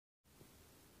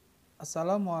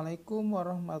Assalamualaikum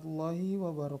warahmatullahi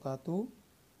wabarakatuh.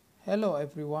 Hello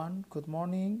everyone, good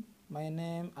morning. My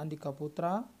name Andika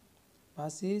Putra,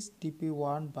 basis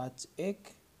DP1 batch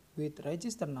 8 with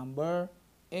register number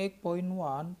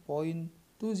 8.1.20.020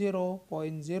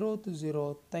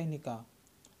 Technica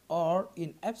or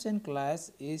in absent class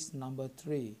is number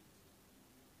 3.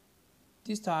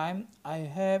 This time I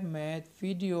have made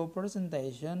video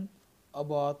presentation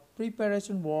about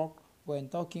preparation work when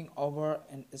talking over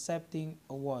and accepting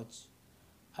awards.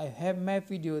 I have made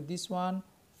video this one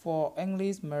for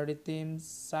English Maritime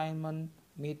Simon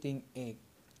Meeting 8.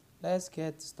 Let's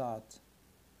get started.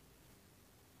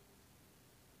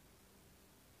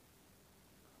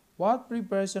 What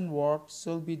preparation work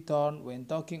should be done when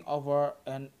talking over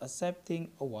and accepting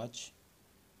awards?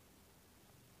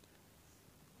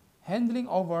 Handling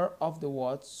over of the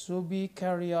watch should be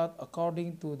carried out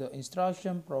according to the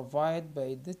instruction provided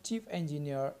by the chief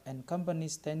engineer and company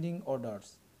standing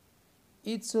orders.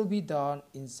 It should be done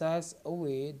in such a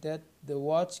way that the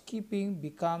watch keeping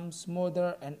becomes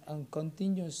smoother and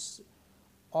uncontinuous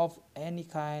of any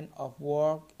kind of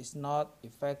work is not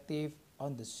effective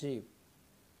on the ship.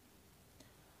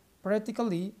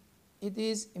 Practically, it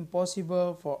is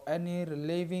impossible for any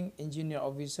relieving engineer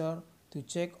officer to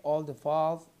check all the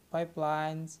valves,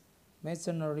 pipelines,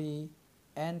 machinery,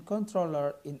 and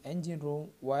controller in engine room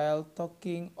while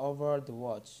talking over the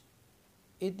watch.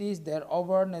 It is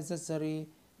therefore necessary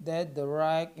that the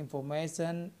right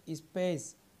information is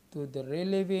passed to the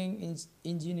relieving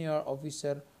engineer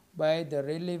officer by the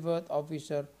relieved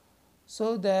officer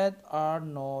so that are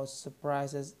no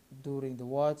surprises during the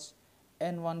watch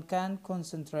and one can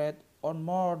concentrate on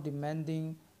more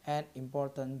demanding and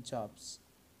important jobs.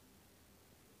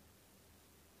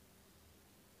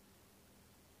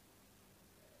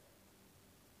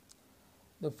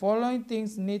 The following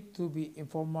things need to be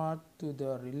informed to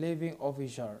the relieving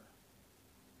officer.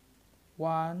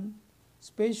 1.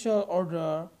 Special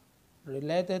order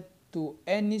related to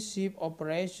any ship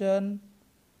operation,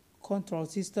 control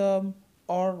system,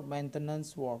 or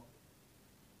maintenance work.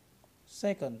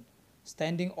 2nd.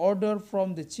 Standing order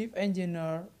from the chief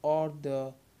engineer or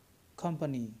the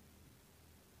company.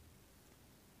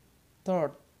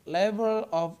 3rd. Level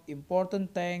of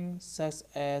important tanks such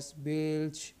as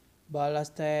bilge,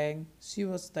 ballast tank,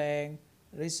 sewage tank,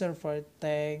 reservoir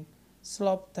tank,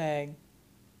 slop tank,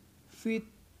 feed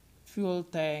fuel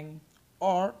tank,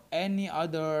 or any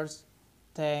others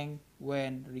tank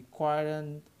when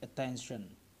requiring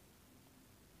attention.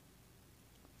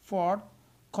 4th.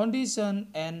 Condition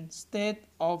and state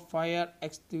of fire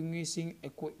extinguishing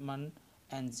equipment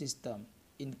and system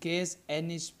in case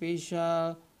any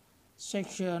special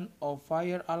section of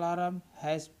fire alarm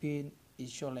has been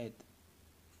isolated.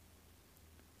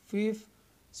 5th.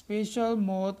 Special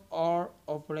mode or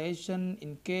operation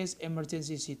in case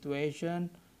emergency situation,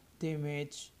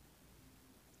 damage,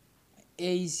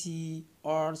 AC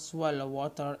or swallow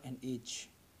water and each.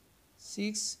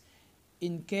 6.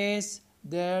 In case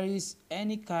there is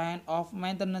any kind of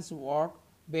maintenance work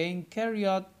being carried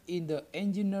out in the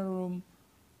engineer room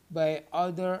by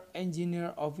other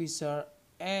engineer officer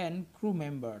and crew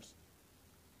members,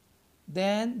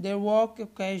 then their work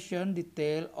occasion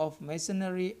detail of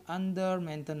machinery under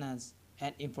maintenance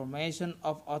and information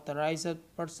of authorized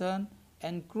person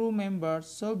and crew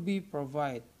members should be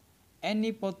provided.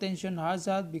 Any potential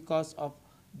hazard because of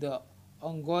the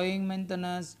ongoing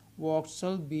maintenance work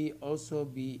should also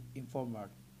be informed.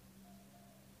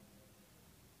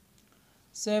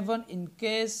 7. In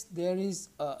case there is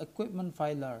a equipment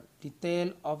failure,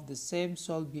 detail of the same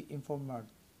should be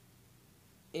informed.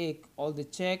 8. All the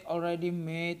check already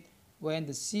made when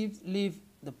the ship leaves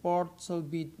the port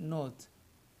should be noted.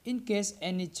 In case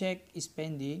any check is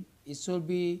pending, it should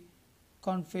be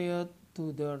conveyed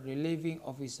to the relieving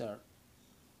officer.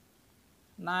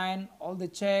 9. All the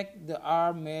checks that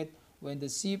are made when the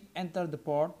ship enters the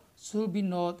port should be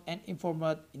noted and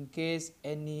informed in case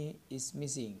any is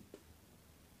missing.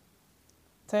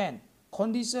 10.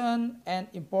 Condition and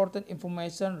important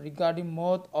information regarding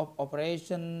mode of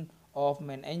operation of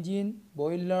main engine,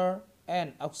 boiler,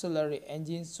 and auxiliary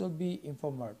engine should be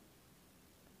informed.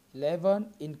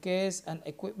 11. In case an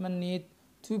equipment need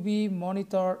to be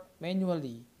monitored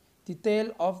manually,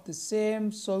 detail of the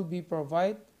same should be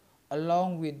provided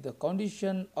along with the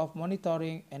condition of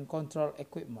monitoring and control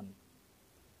equipment.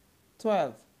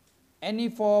 12. Any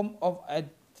form of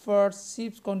adverse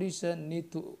ship condition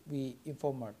need to be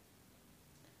informed.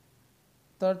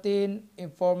 13.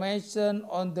 Information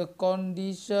on the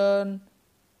condition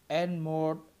and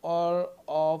mode all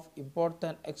of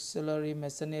important auxiliary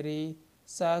machinery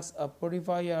such as a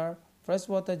purifier,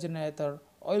 freshwater generator,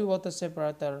 oil water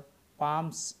separator,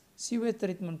 pumps, sewage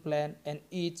treatment plant, and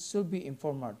it should be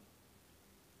informed.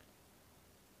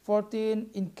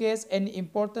 14. In case any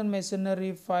important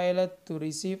machinery failed to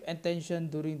receive attention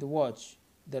during the watch,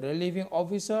 the relieving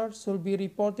officer should be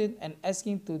reported and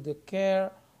asking to the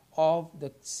care of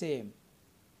the same.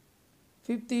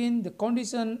 15. The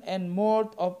condition and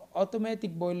mode of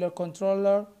automatic boiler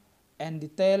controller and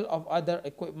detail of other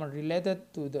equipment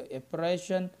related to the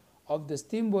operation of the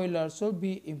steam boiler should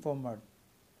be informed.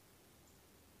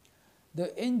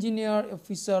 The engineer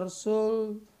officer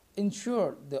should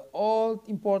ensure the all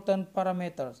important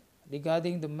parameters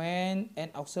regarding the main and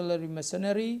auxiliary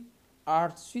machinery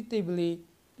are suitably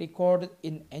recorded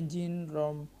in engine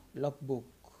room logbook.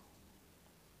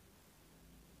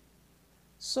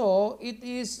 So it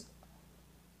is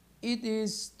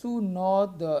to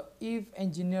note that if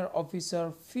engineer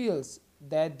officer feels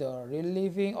that the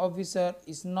relieving officer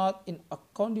is not in a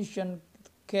condition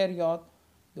to carry out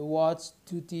the watch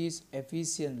duties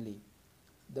efficiently,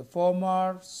 the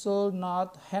former should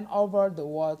not hand over the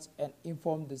watch and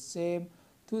inform the same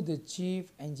to the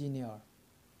chief engineer.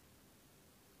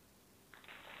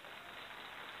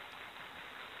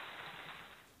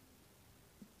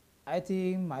 I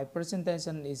think my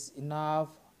presentation is enough.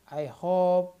 I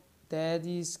hope that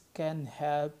this can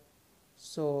help.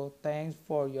 So thanks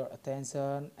for your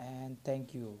attention and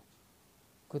thank you.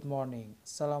 Good morning.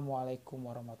 Assalamualaikum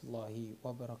warahmatullahi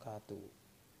wabarakatuh.